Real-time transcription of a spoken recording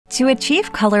To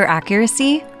achieve color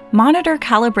accuracy, monitor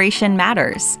calibration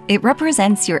matters. It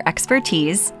represents your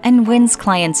expertise and wins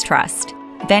clients' trust.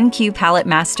 BenQ Palette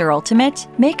Master Ultimate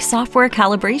makes software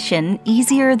calibration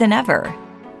easier than ever.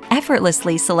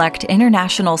 Effortlessly select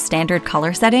international standard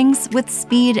color settings with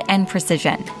speed and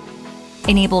precision.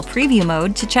 Enable preview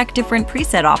mode to check different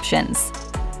preset options.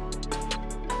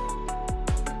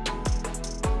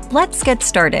 Let's get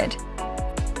started.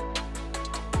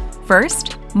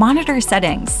 First, monitor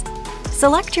settings.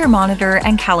 Select your monitor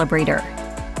and calibrator.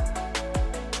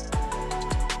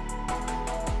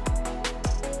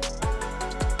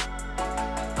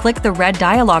 Click the red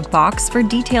dialog box for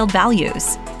detailed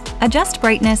values. Adjust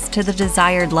brightness to the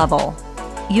desired level.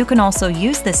 You can also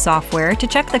use this software to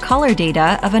check the color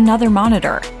data of another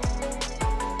monitor.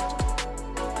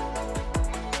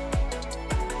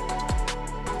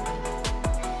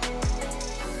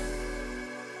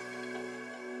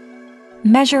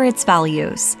 Measure its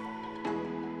values.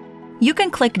 You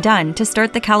can click Done to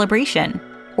start the calibration,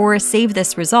 or save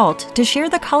this result to share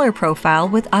the color profile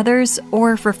with others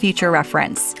or for future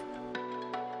reference.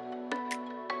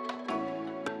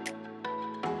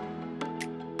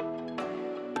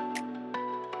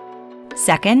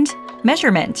 Second,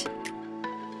 measurement.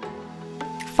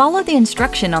 Follow the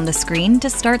instruction on the screen to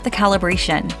start the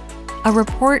calibration. A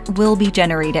report will be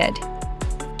generated.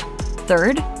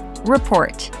 Third,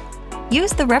 report.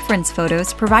 Use the reference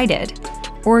photos provided,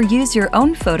 or use your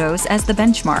own photos as the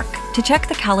benchmark to check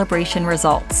the calibration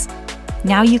results.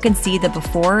 Now you can see the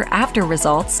before-after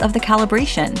results of the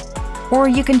calibration, or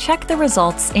you can check the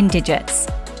results in digits.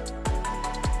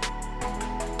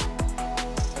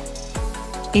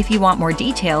 If you want more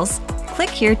details, click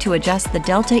here to adjust the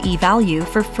delta E value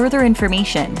for further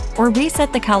information, or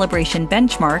reset the calibration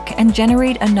benchmark and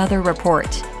generate another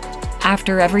report.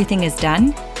 After everything is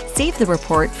done, save the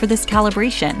report for this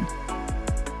calibration.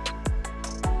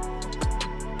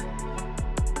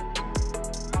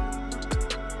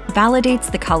 Validates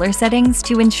the color settings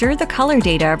to ensure the color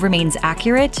data remains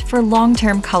accurate for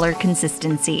long-term color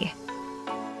consistency.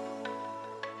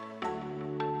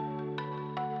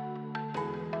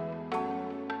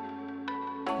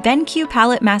 BenQ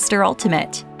Palette Master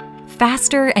Ultimate.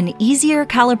 Faster and easier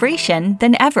calibration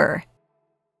than ever.